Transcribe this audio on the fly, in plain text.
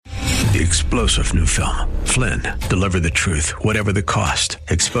The explosive new film, Flynn, deliver the truth, whatever the cost,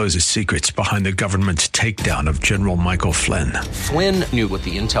 exposes secrets behind the government's takedown of General Michael Flynn. Flynn knew what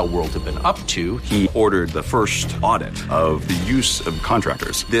the intel world had been up to. He ordered the first audit of the use of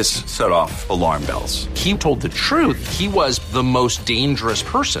contractors. This set off alarm bells. He told the truth. He was the most dangerous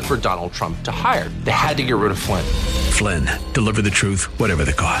person for Donald Trump to hire. They had to get rid of Flynn. Flynn, deliver the truth, whatever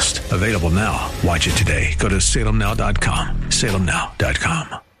the cost. Available now. Watch it today. Go to salemnow.com.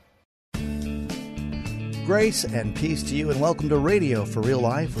 salemnow.com. Grace and peace to you, and welcome to Radio for Real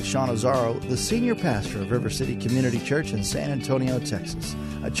Life with Sean Azzaro, the senior pastor of River City Community Church in San Antonio, Texas.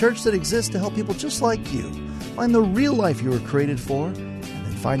 A church that exists to help people just like you find the real life you were created for and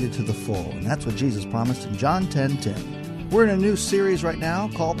then find it to the full. And that's what Jesus promised in John 10:10. We're in a new series right now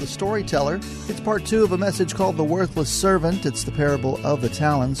called The Storyteller. It's part 2 of a message called The Worthless Servant. It's the parable of the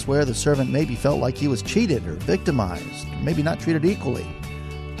talents, where the servant maybe felt like he was cheated or victimized, or maybe not treated equally.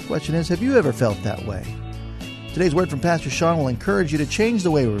 The question is, have you ever felt that way? Today's word from Pastor Sean will encourage you to change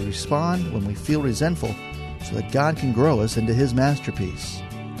the way we respond when we feel resentful so that God can grow us into His masterpiece.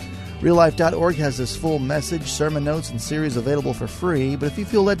 RealLife.org has this full message, sermon notes, and series available for free, but if you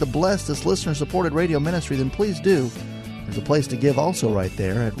feel led to bless this listener-supported radio ministry, then please do. There's a place to give also right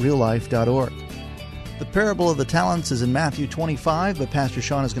there at RealLife.org. The parable of the talents is in Matthew 25, but Pastor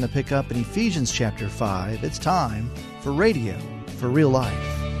Sean is going to pick up in Ephesians chapter 5. It's time for Radio for Real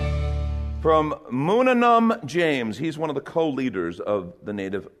Life. From Munanum James. He's one of the co-leaders of the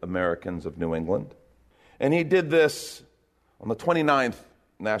Native Americans of New England. And he did this on the 29th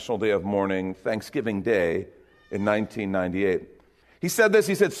National Day of Mourning, Thanksgiving Day in 1998. He said this,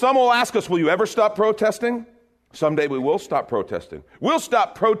 he said, "Some will ask us, will you ever stop protesting? Someday we will stop protesting. We'll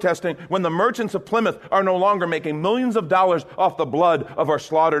stop protesting when the merchants of Plymouth are no longer making millions of dollars off the blood of our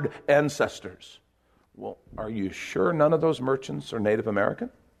slaughtered ancestors." Well, are you sure none of those merchants are Native American?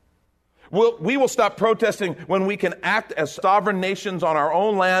 We will stop protesting when we can act as sovereign nations on our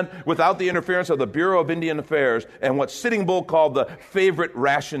own land without the interference of the Bureau of Indian Affairs and what Sitting Bull called the favorite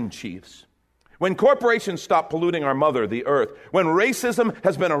ration chiefs. When corporations stop polluting our mother, the earth, when racism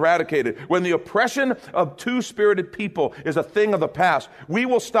has been eradicated, when the oppression of two-spirited people is a thing of the past, we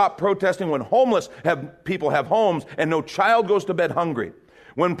will stop protesting when homeless people have homes and no child goes to bed hungry.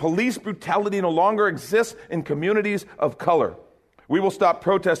 When police brutality no longer exists in communities of color. We will stop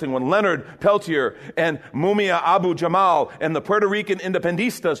protesting when Leonard Peltier and Mumia Abu Jamal and the Puerto Rican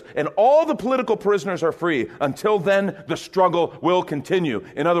Independistas and all the political prisoners are free. Until then, the struggle will continue.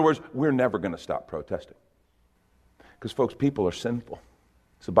 In other words, we're never going to stop protesting. Because, folks, people are sinful.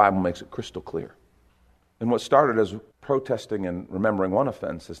 So the Bible makes it crystal clear. And what started as protesting and remembering one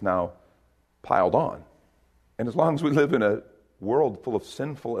offense is now piled on. And as long as we live in a world full of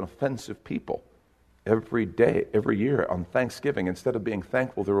sinful and offensive people, every day, every year on Thanksgiving, instead of being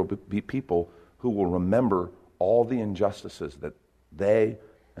thankful, there will be people who will remember all the injustices that they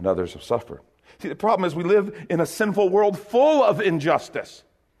and others have suffered. See, the problem is we live in a sinful world full of injustice.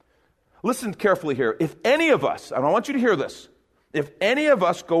 Listen carefully here. If any of us, and I want you to hear this, if any of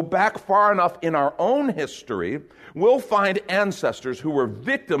us go back far enough in our own history, we'll find ancestors who were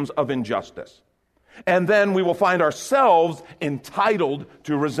victims of injustice. And then we will find ourselves entitled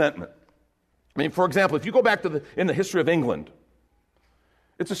to resentment. I mean, for example, if you go back to in the history of England,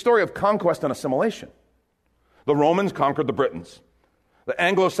 it's a story of conquest and assimilation. The Romans conquered the Britons. The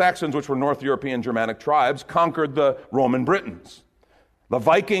Anglo-Saxons, which were North European Germanic tribes, conquered the Roman Britons. The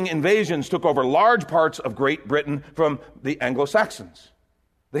Viking invasions took over large parts of Great Britain from the Anglo-Saxons.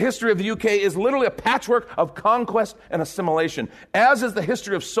 The history of the UK is literally a patchwork of conquest and assimilation, as is the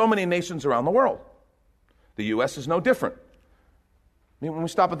history of so many nations around the world. The U.S. is no different. I mean, when we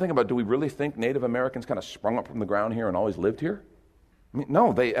stop and think about it, do we really think Native Americans kind of sprung up from the ground here and always lived here? I mean,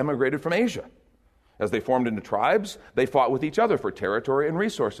 no, they emigrated from Asia. As they formed into tribes, they fought with each other for territory and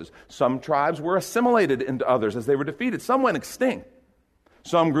resources. Some tribes were assimilated into others as they were defeated. Some went extinct.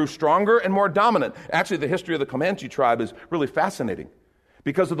 Some grew stronger and more dominant. Actually, the history of the Comanche tribe is really fascinating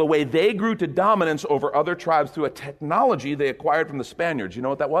because of the way they grew to dominance over other tribes through a technology they acquired from the Spaniards. You know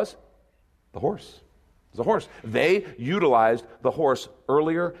what that was? The horse. It was a horse. They utilized the horse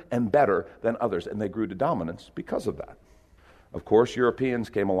earlier and better than others, and they grew to dominance because of that. Of course, Europeans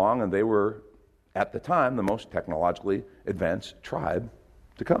came along, and they were, at the time, the most technologically advanced tribe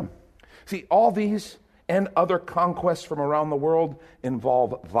to come. See, all these and other conquests from around the world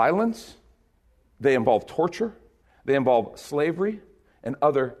involve violence, they involve torture, they involve slavery, and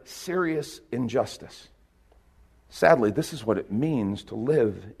other serious injustice. Sadly, this is what it means to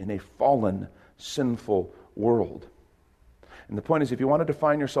live in a fallen, sinful world. And the point is, if you want to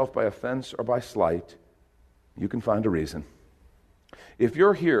define yourself by offense or by slight, you can find a reason. If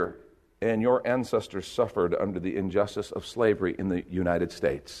you're here and your ancestors suffered under the injustice of slavery in the United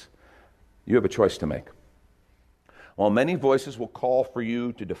States. You have a choice to make. While many voices will call for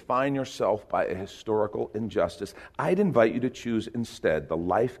you to define yourself by a historical injustice, I'd invite you to choose instead the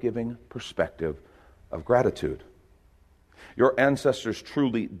life-giving perspective of gratitude. Your ancestors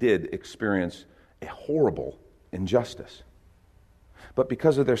truly did experience a horrible injustice. But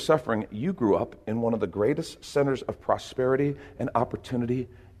because of their suffering, you grew up in one of the greatest centers of prosperity and opportunity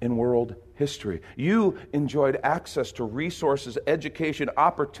in world history. You enjoyed access to resources, education,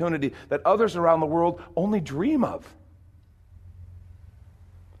 opportunity that others around the world only dream of.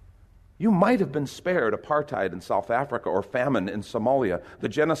 You might have been spared apartheid in South Africa or famine in Somalia, the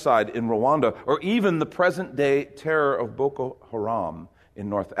genocide in Rwanda, or even the present-day terror of Boko Haram in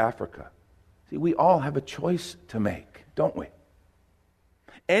North Africa. See, we all have a choice to make, don't we?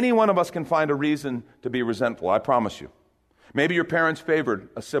 Any one of us can find a reason to be resentful, I promise you. Maybe your parents favored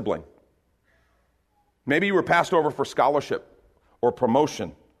a sibling. Maybe you were passed over for scholarship or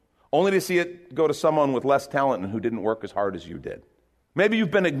promotion, only to see it go to someone with less talent and who didn't work as hard as you did. Maybe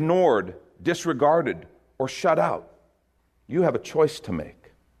you've been ignored, disregarded, or shut out. You have a choice to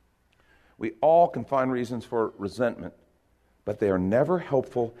make. We all can find reasons for resentment, but they are never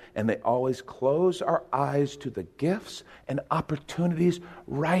helpful, and they always close our eyes to the gifts and opportunities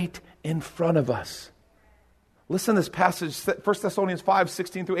right in front of us. Listen to this passage, 1 Thessalonians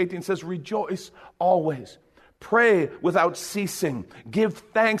 5:16-18 says, "Rejoice always. Pray without ceasing. Give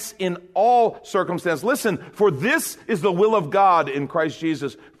thanks in all circumstances." Listen, for this is the will of God in Christ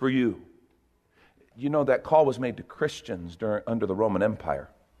Jesus for you. You know that call was made to Christians under the Roman Empire.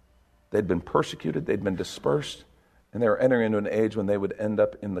 They'd been persecuted, they'd been dispersed, and they were entering into an age when they would end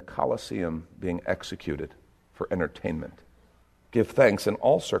up in the Colosseum being executed for entertainment. Give thanks in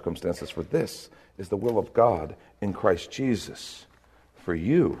all circumstances, for this is the will of God in Christ Jesus for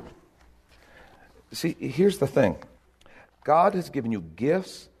you. See, here's the thing. God has given you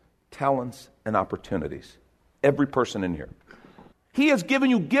gifts, talents, and opportunities. Every person in here. He has given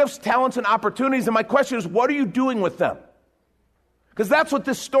you gifts, talents, and opportunities, and my question is, what are you doing with them? Because that's what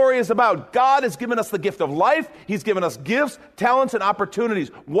this story is about. God has given us the gift of life. He's given us gifts, talents, and opportunities.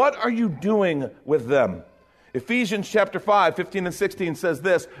 What are you doing with them? Ephesians chapter 5, 15 and 16 says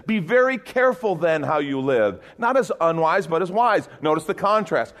this, "Be very careful then how you live, not as unwise, but as wise." Notice the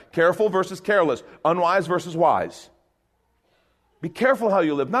contrast. Careful versus careless. Unwise versus wise. Be careful how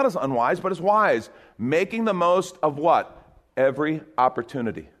you live, not as unwise, but as wise. Making the most of what? Every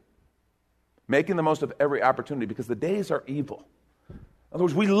opportunity. Making the most of every opportunity, because the days are evil. In other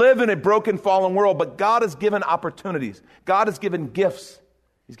words, we live in a broken, fallen world, but God has given opportunities. God has given gifts.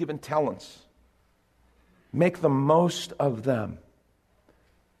 He's given talents. Make the most of them.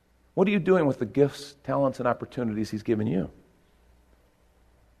 What are you doing with the gifts, talents, and opportunities He's given you?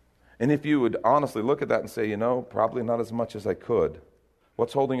 And if you would honestly look at that and say, probably not as much as I could,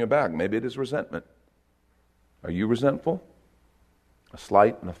 what's holding you back? Maybe it is resentment. Are you resentful? A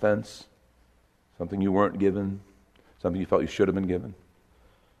slight, an offense, something you weren't given, something you felt you should have been given?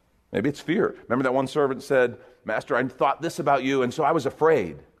 Maybe it's fear. Remember that one servant said, "Master, I thought this about you, and so I was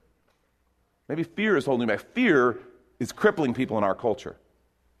afraid." Maybe fear is holding you back. Fear is crippling people in our culture.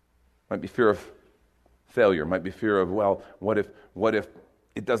 Might be fear of failure. Might be fear of, what if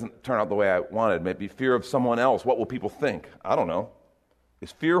it doesn't turn out the way I wanted? Maybe fear of someone else. What will people think? I don't know.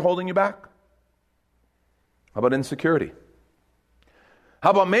 Is fear holding you back? How about insecurity?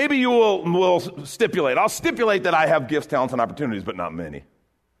 How about maybe you will stipulate, I'll stipulate that I have gifts, talents, and opportunities, but not many.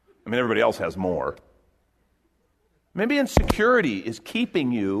 I mean, everybody else has more. Maybe insecurity is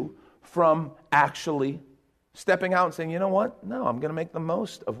keeping you from actually stepping out and saying, you know what? No, I'm going to make the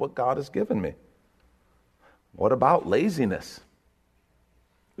most of what God has given me. What about laziness?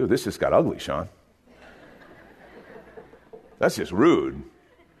 Ooh, this just got ugly, Sean. That's just rude.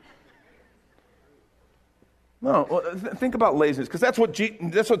 No, think about laziness, because that's what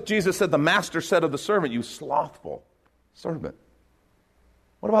Jesus said. The master said of the servant, "You slothful servant."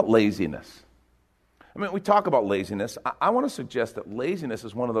 What about laziness? I mean, we talk about laziness. I want to suggest that laziness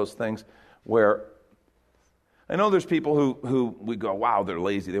is one of those things where I know there's people who we go, wow, they're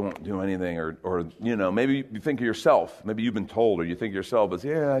lazy, they won't do anything, or maybe you think of yourself, maybe you've been told, or you think of yourself as,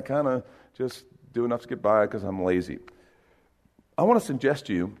 I kind of just do enough to get by because I'm lazy. I want to suggest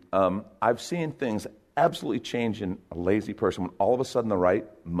to you, I've seen things absolutely change in a lazy person when all of a sudden the right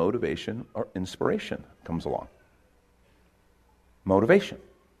motivation or inspiration comes along. Motivation.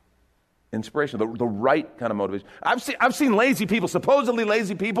 Inspiration, the right kind of motivation. I've seen lazy people, supposedly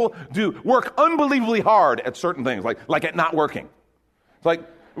lazy people, work unbelievably hard at certain things, like at not working. It's like,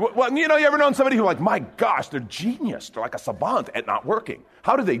 you ever known somebody who, my gosh, they're genius. They're like a savant at not working.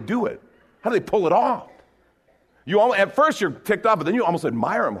 How do they do it? How do they pull it off? At first you're ticked off, but then you almost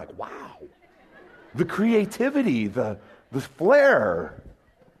admire them, like, wow. The creativity, the flair.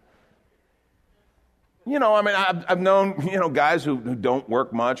 I've known, guys who don't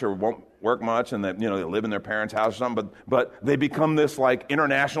work much or won't work much, and that, they live in their parents' house or something, but they become this, like,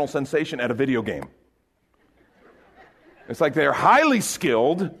 international sensation at a video game. It's like they're highly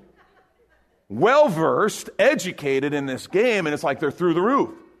skilled, well-versed, educated in this game, and it's like they're through the roof.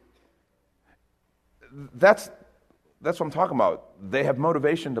 That's what I'm talking about. They have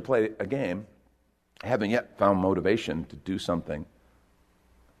motivation to play a game, haven't yet found motivation to do something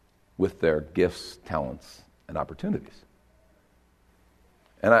with their gifts, talents, and opportunities.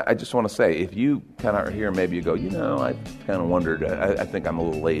 And I just want to say, if you kind of are here, maybe you go, I kind of wondered, I think I'm a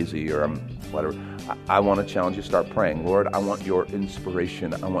little lazy or I'm whatever. I want to challenge you to start praying. Lord, I want your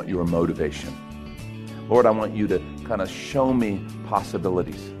inspiration. I want your motivation. Lord, I want you to kind of show me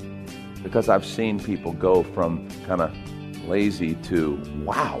possibilities. Because I've seen people go from kind of lazy to,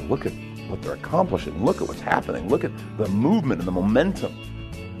 wow, look at what they're accomplishing. Look at what's happening. Look at the movement and the momentum,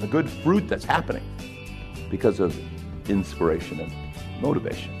 the good fruit that's happening because of inspiration and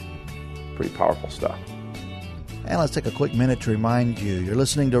motivation. Pretty powerful stuff. And let's take a quick minute to remind you, you're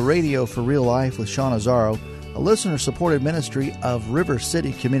listening to Radio for Real Life with Sean Azzaro, a listener-supported ministry of River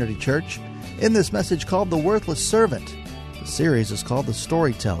City Community Church, in this message called The Worthless Servant. The series is called The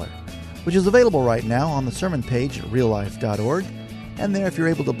Storyteller, which is available right now on the sermon page at reallife.org. And there, if you're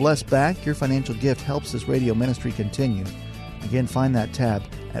able to bless back, your financial gift helps this radio ministry continue. Again, find that tab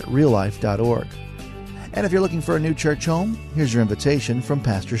at reallife.org. And if you're looking for a new church home, here's your invitation from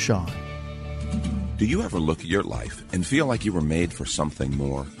Pastor Sean. Do you ever look at your life and feel like you were made for something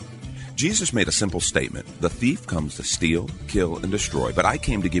more? Jesus made a simple statement. The thief comes to steal, kill, and destroy, but I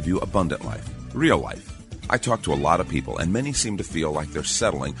came to give you abundant life, real life. I talk to a lot of people, and many seem to feel like they're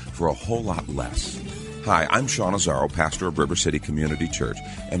settling for a whole lot less. Hi, I'm Sean Azzaro, pastor of River City Community Church,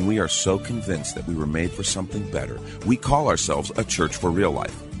 and we are so convinced that we were made for something better. We call ourselves a church for real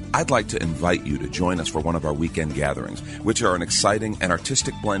life. I'd like to invite you to join us for one of our weekend gatherings, which are an exciting and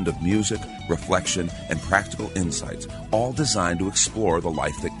artistic blend of music, reflection, and practical insights, all designed to explore the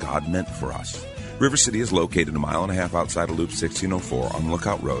life that God meant for us. River City is located 1.5 miles outside of Loop 1604 on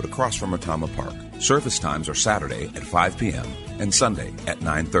Lookout Road across from Retama Park. Service times are Saturday at 5 p.m. and Sunday at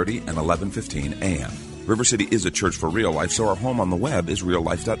 9:30 and 11:15 a.m. River City is a church for real life, so our home on the web is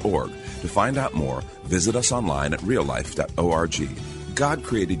reallife.org. To find out more, visit us online at reallife.org. God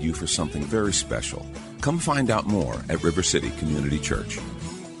created you for something very special. Come find out more at River City Community Church.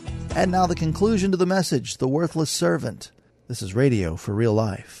 And now the conclusion to the message, The Worthless Servant. This is Radio for Real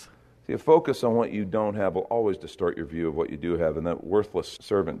Life. See, a focus on what you don't have will always distort your view of what you do have, and that worthless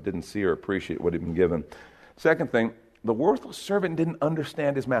servant didn't see or appreciate what he'd been given. Second thing, the worthless servant didn't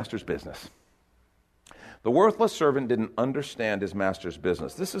understand his master's business. The worthless servant didn't understand his master's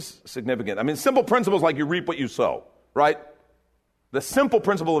business. This is significant. I mean, simple principles like you reap what you sow, right? The simple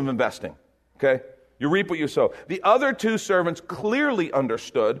principle of investing, okay? You reap what you sow. The other two servants clearly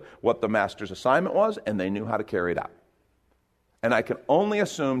understood what the master's assignment was, and they knew how to carry it out. And I can only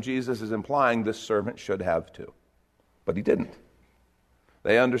assume Jesus is implying this servant should have too. But he didn't.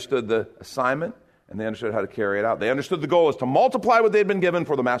 They understood the assignment, and they understood how to carry it out. They understood the goal is to multiply what they'd been given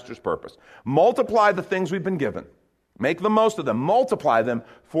for the master's purpose. Multiply the things we've been given. Make the most of them. Multiply them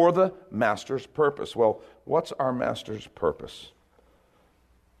for the master's purpose. Well, what's our master's purpose?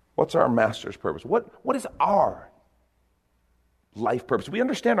 What's our master's purpose? What is our life purpose? Do we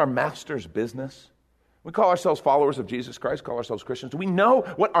understand our master's business? We call ourselves followers of Jesus Christ, call ourselves Christians. Do we know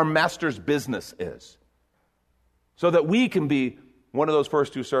what our master's business is? So that we can be one of those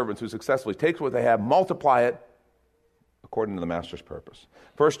first two servants who successfully takes what they have, multiply it according to the master's purpose.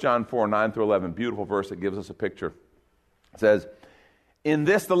 1 John 4, 9 through 11, beautiful verse that gives us a picture. It says, "In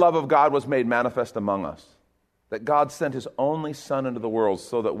this the love of God was made manifest among us, that God sent his only Son into the world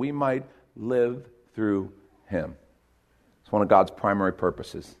so that we might live through him." It's one of God's primary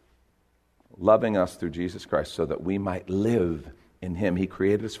purposes, loving us through Jesus Christ so that we might live in him. He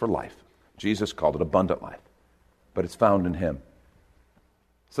created us for life. Jesus called it abundant life, but it's found in him.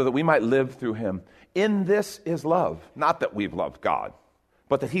 So that we might live through him. In this is love, not that we've loved God,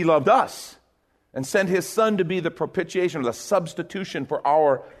 but that he loved us and sent his Son to be the propitiation or the substitution for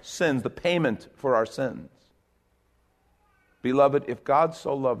our sins, the payment for our sins. Beloved, if God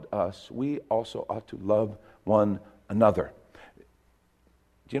so loved us, we also ought to love one another.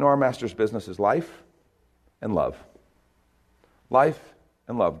 Do you know our master's business is life and love? Life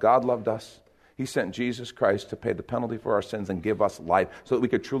and love. God loved us. He sent Jesus Christ to pay the penalty for our sins and give us life so that we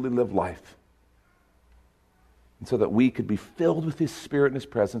could truly live life. and so that we could be filled with His Spirit and His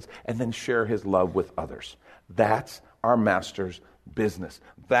presence and then share His love with others. That's our Master's business.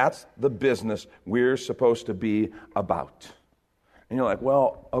 That's the business we're supposed to be about. And you're like,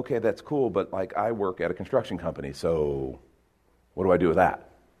 well, okay, that's cool, but like I work at a construction company, so what do I do with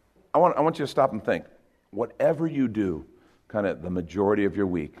that? I want you to stop and think. Whatever you do, kind of the majority of your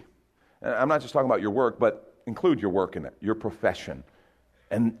week, and I'm not just talking about your work, but include your work in it, your profession,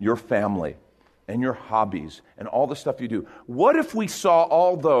 and your family, and your hobbies, and all the stuff you do. What if we saw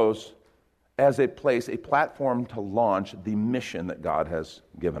all those as a platform to launch the mission that God has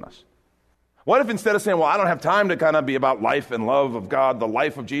given us? What if instead of saying, well, I don't have time to kind of be about life and love of God, the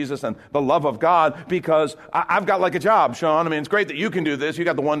life of Jesus and the love of God, because I've got like a job, Sean. I mean, it's great that you can do this. You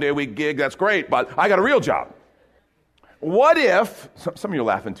got the one-day-a-week gig. That's great, but I got a real job. What if, some of you are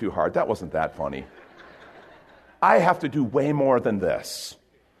laughing too hard. That wasn't that funny. I have to do way more than this.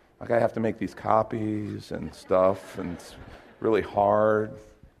 Like I have to make these copies and stuff, and it's really hard.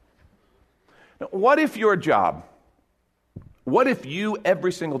 Now, what if your job, what if you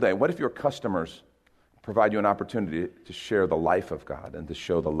every single day, what if your customers provide you an opportunity to share the life of God and to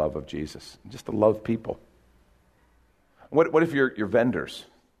show the love of Jesus, just to love people? What if your vendors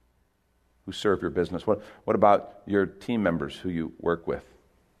who serve your business, what about your team members who you work with,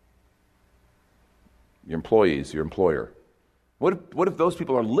 your employees, your employer? What if those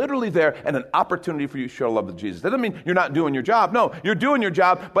people are literally there and an opportunity for you to show the love of Jesus? That doesn't mean you're not doing your job. No, you're doing your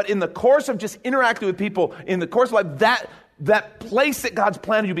job, but in the course of just interacting with people, in the course of life, that place that God's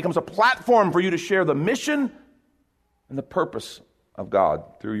planted you becomes a platform for you to share the mission and the purpose of God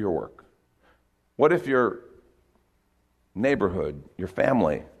through your work. What if your neighborhood, your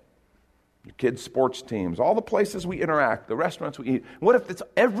family, your kids' sports teams, all the places we interact, the restaurants we eat, what if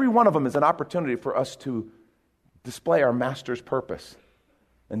every one of them is an opportunity for us to display our Master's purpose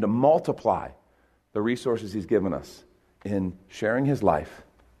and to multiply the resources He's given us in sharing His life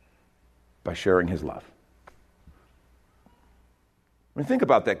by sharing His love? I mean, think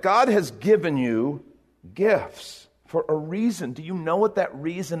about that. God has given you gifts for a reason. Do you know what that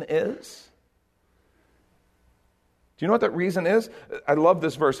reason is? Do you know what that reason is? I love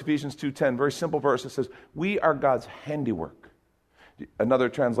this verse, Ephesians 2:10, very simple verse. It says, we are God's handiwork. Another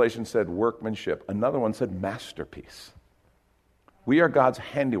translation said workmanship. Another one said masterpiece. We are God's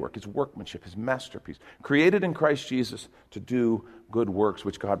handiwork, His workmanship, His masterpiece, created in Christ Jesus to do good works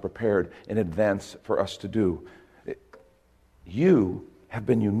which God prepared in advance for us to do. You have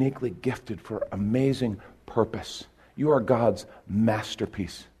been uniquely gifted for amazing purpose. You are God's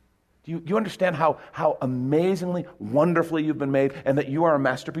masterpiece. Do you understand how amazingly, wonderfully you've been made, and that you are a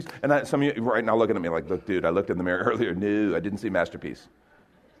masterpiece? And some of you right now looking at me like, look, dude, I looked in the mirror earlier. No, I didn't see masterpiece.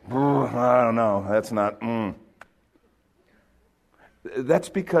 I don't know. That's not. That's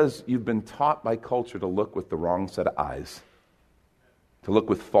because you've been taught by culture to look with the wrong set of eyes, to look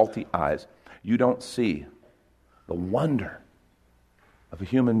with faulty eyes. You don't see the wonder of a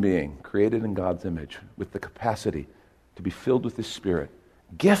human being created in God's image with the capacity to be filled with His Spirit,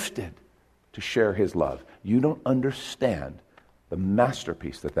 gifted to share His love. You don't understand the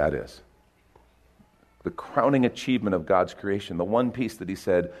masterpiece that is. The crowning achievement of God's creation, the one piece that He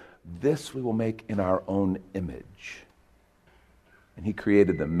said, this we will make in our own image. And He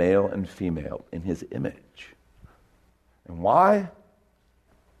created them male and female in His image. And why?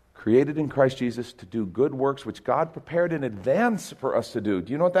 Created in Christ Jesus to do good works which God prepared in advance for us to do.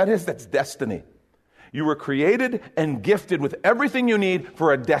 Do you know what that is? That's destiny. You were created and gifted with everything you need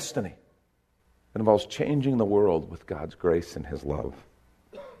for a destiny. It involves changing the world with God's grace and His love.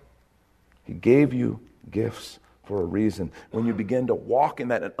 He gave you gifts for a reason. When you begin to walk in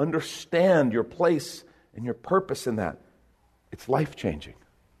that and understand your place and your purpose in that, it's life-changing.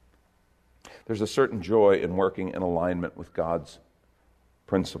 There's a certain joy in working in alignment with God's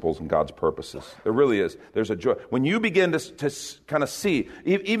principles and God's purposes. There really is. There's a joy. When you begin to kind of see,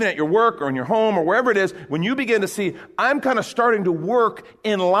 even at your work or in your home or wherever it is, when you begin to see, I'm kind of starting to work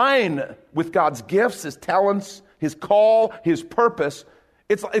in line with God's gifts, His talents, His call, His purpose,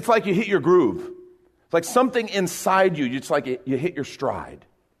 it's like you hit your groove. It's like something inside you, it's like you hit your stride.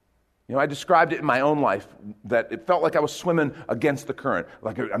 You know, I described it in my own life that it felt like I was swimming against the current.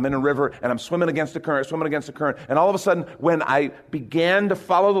 Like I'm in a river and I'm swimming against the current, and all of a sudden when I began to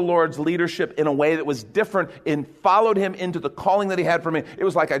follow the Lord's leadership in a way that was different and followed Him into the calling that He had for me, it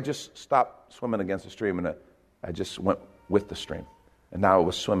was like I just stopped swimming against the stream and I just went with the stream. And now I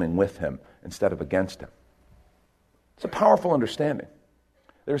was swimming with Him instead of against Him. It's a powerful understanding.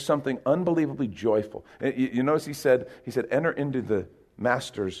 There's something unbelievably joyful. You notice he said, enter into the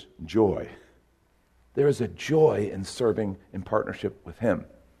Master's joy. There is a joy in serving in partnership with Him.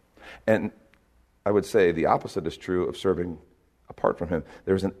 And I would say the opposite is true of serving apart from him.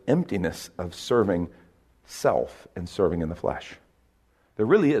 There's an emptiness of serving self and serving in the flesh. There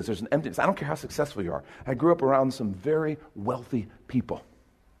really is. There's an emptiness. I don't care how successful you are. I grew up around some very wealthy people.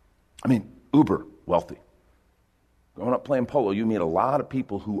 I mean, uber wealthy. Growing up playing polo, you meet a lot of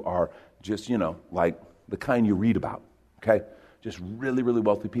people who are just, like the kind you read about, okay? Just really, really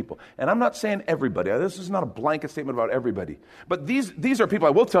wealthy people. And I'm not saying everybody. This is not a blanket statement about everybody. But these are people,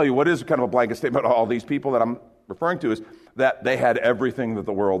 I will tell you what is kind of a blanket statement about all these people that I'm referring to is that they had everything that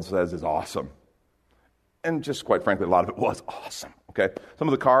the world says is awesome. And just quite frankly, a lot of it was awesome, okay? Some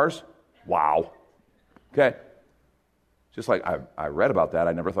of the cars, wow, okay? Just like I read about that,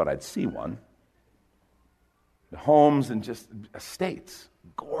 I never thought I'd see one. The homes and just estates,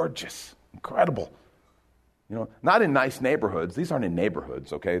 gorgeous, incredible. Not in nice neighborhoods. These aren't in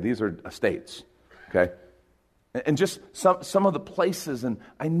neighborhoods, okay? These are estates, okay? And just some of the places, and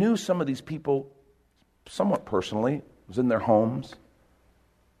I knew some of these people somewhat personally. I was in their homes.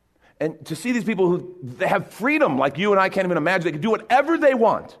 And to see these people who they have freedom like you and I can't even imagine. They can do whatever they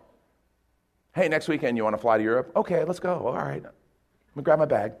want. Hey, next weekend you want to fly to Europe? Okay, let's go. All right. Let me grab my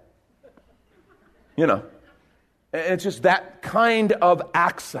bag. And it's just that kind of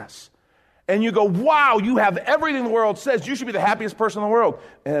access. And you go, wow, you have everything the world says. You should be the happiest person in the world.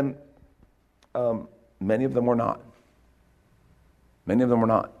 And many of them were not. Many of them were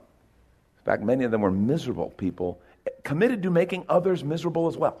not. In fact, many of them were miserable people, committed to making others miserable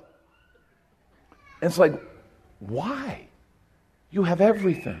as well. And it's like, why? You have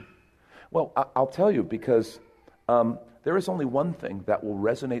everything. Well, I'll tell you, because there is only one thing that will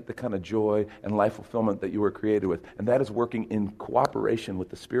resonate the kind of joy and life fulfillment that you were created with, and that is working in cooperation with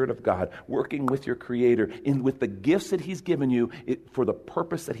the Spirit of God, working with your Creator, with the gifts that He's given you for the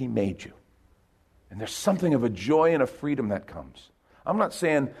purpose that He made you. And there's something of a joy and a freedom that comes. I am not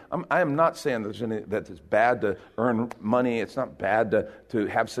saying that it's bad to earn money. It's not bad to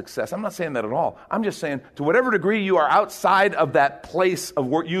have success. I'm not saying that at all. I'm just saying to whatever degree you are outside of that place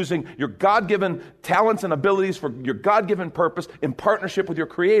of using your God-given talents and abilities for your God-given purpose in partnership with your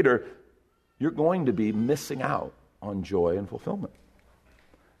Creator, you're going to be missing out on joy and fulfillment.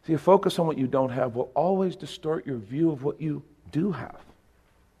 See, a focus on what you don't have will always distort your view of what you do have.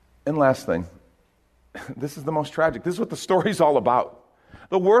 And last thing, this is the most tragic. This is what the story's all about.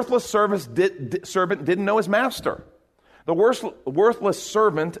 The worthless servant didn't know his master. The worthless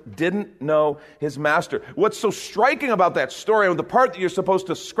servant didn't know his master. What's so striking about that story, and the part that you're supposed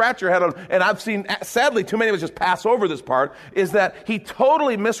to scratch your head on, and I've seen, sadly, too many of us just pass over this part, is that he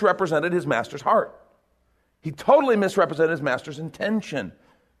totally misrepresented his master's heart. He totally misrepresented his master's intention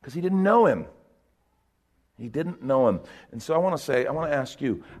because he didn't know him. He didn't know him. And so I want to ask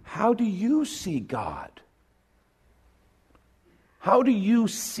you, how do you see God? How do you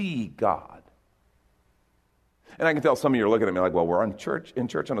see God? And I can tell some of you are looking at me like, well, we're in church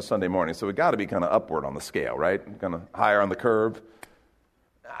on a Sunday morning, so we got to be kind of upward on the scale, right? Kind of higher on the curve.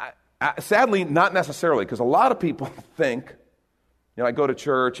 Sadly, not necessarily, because a lot of people think, I go to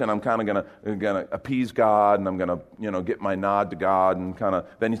church and I'm kind of gonna appease God, and I'm gonna get my nod to God, and kind of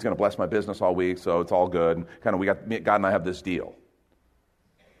then He's gonna bless my business all week, so it's all good. And kind of God and I have this deal.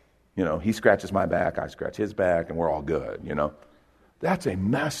 He scratches my back, I scratch His back, and we're all good. That's a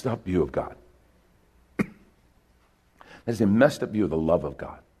messed up view of God. That is a messed up view of the love of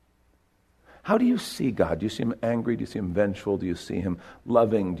God. How do you see God? Do you see Him angry? Do you see Him vengeful? Do you see Him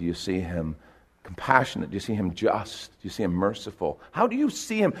loving? Do you see Him compassionate? Do you see Him just? Do you see Him merciful? How do you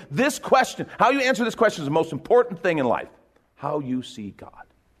see Him? This question, how you answer this question is the most important thing in life. How you see God.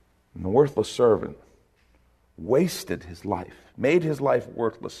 And the worthless servant wasted his life, made his life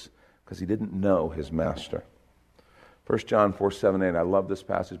worthless because he didn't know his master. 1 John 4:7-8, I love this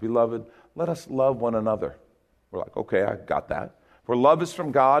passage. Beloved, let us love one another. We're like, okay, I got that. For love is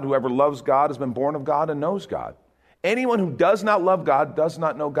from God. Whoever loves God has been born of God and knows God. Anyone who does not love God does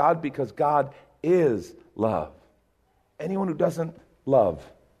not know God, because God is love. Anyone who doesn't love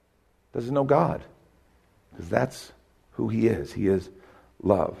doesn't know God, because that's who He is. He is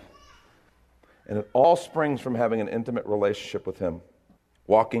love. And it all springs from having an intimate relationship with Him,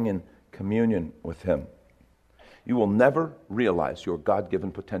 walking in communion with Him. You will never realize your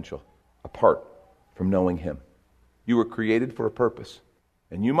God-given potential apart from knowing Him. You were created for a purpose.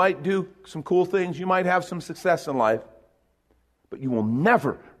 And you might do some cool things, you might have some success in life, but you will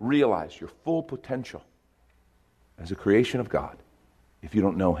never realize your full potential as a creation of God if you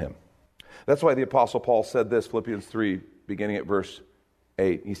don't know Him. That's why the Apostle Paul said this, Philippians 3, beginning at verse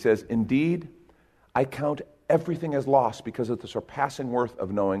 8. He says, "Indeed, I count everything as loss because of the surpassing worth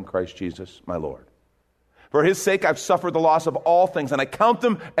of knowing Christ Jesus, my Lord. For his sake I've suffered the loss of all things, and I count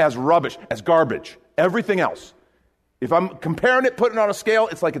them as rubbish, as garbage. Everything else. If I'm comparing it, putting it on a scale,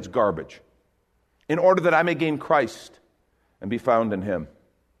 it's like it's garbage. In order that I may gain Christ and be found in him.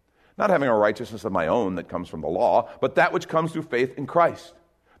 Not having a righteousness of my own that comes from the law, but that which comes through faith in Christ.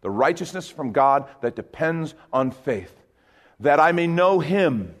 The righteousness from God that depends on faith. That I may know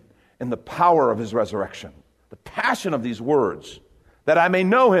him in the power of his resurrection. The passion of these words. That I may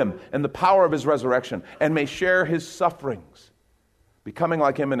know him in the power of his resurrection and may share his sufferings, becoming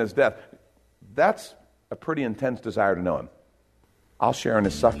like him in his death. That's a pretty intense desire to know him. I'll share in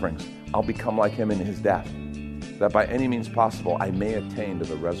his sufferings. I'll become like him in his death, that by any means possible I may attain to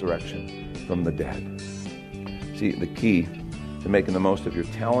the resurrection from the dead. See, the key to making the most of your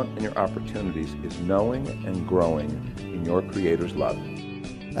talent and your opportunities is knowing and growing in your Creator's love.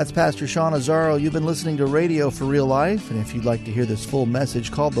 That's Pastor Sean Azzaro. You've been listening to Radio for Real Life, and if you'd like to hear this full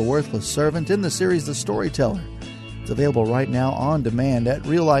message called The Worthless Servant in the series The Storyteller, it's available right now on demand at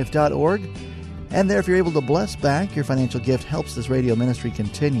reallife.org. And there, if you're able to bless back, your financial gift helps this radio ministry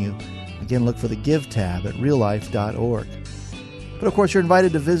continue. Again, look for the Give tab at reallife.org. But of course, you're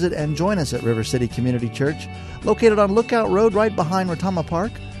invited to visit and join us at River City Community Church, located on Lookout Road right behind Retama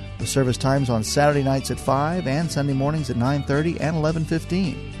Park. The service times on Saturday nights at 5 and Sunday mornings at 9:30 and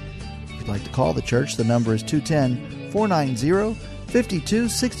 11:15. If you'd like to call the church, the number is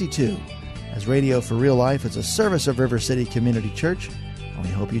 210-490-5262. As Radio for Real Life is a service of River City Community Church, and we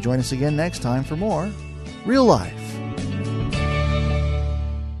hope you join us again next time for more Real Life.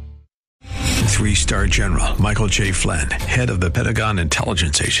 3-star General Michael J. Flynn, head of the Pentagon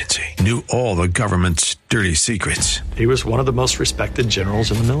Intelligence Agency, knew all the government's dirty secrets. He was one of the most respected generals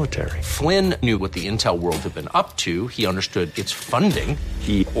in the military. Flynn knew what the intel world had been up to. He understood its funding.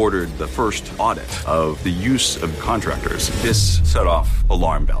 He ordered the first audit of the use of contractors. This set off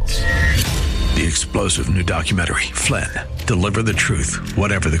alarm bells. The explosive new documentary, Flynn, Deliver the Truth,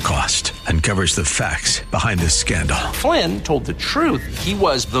 Whatever the Cost, uncovers the facts behind this scandal. Flynn told the truth. He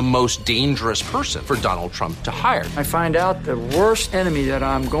was the most dangerous person for Donald Trump to hire. I find out the worst enemy that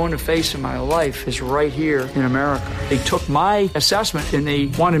I'm going to face in my life is right here in America. They took my assessment and they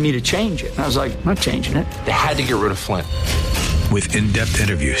wanted me to change it. And I was like, I'm not changing it. They had to get rid of Flynn. With in-depth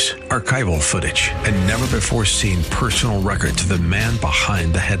interviews, archival footage, and never-before-seen personal records of the man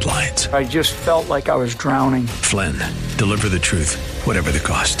behind the headlines. I just felt like I was drowning. Flynn, Deliver the Truth, Whatever the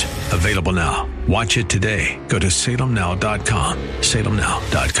Cost. Available now. Watch it today. Go to salemnow.com.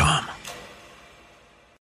 salemnow.com.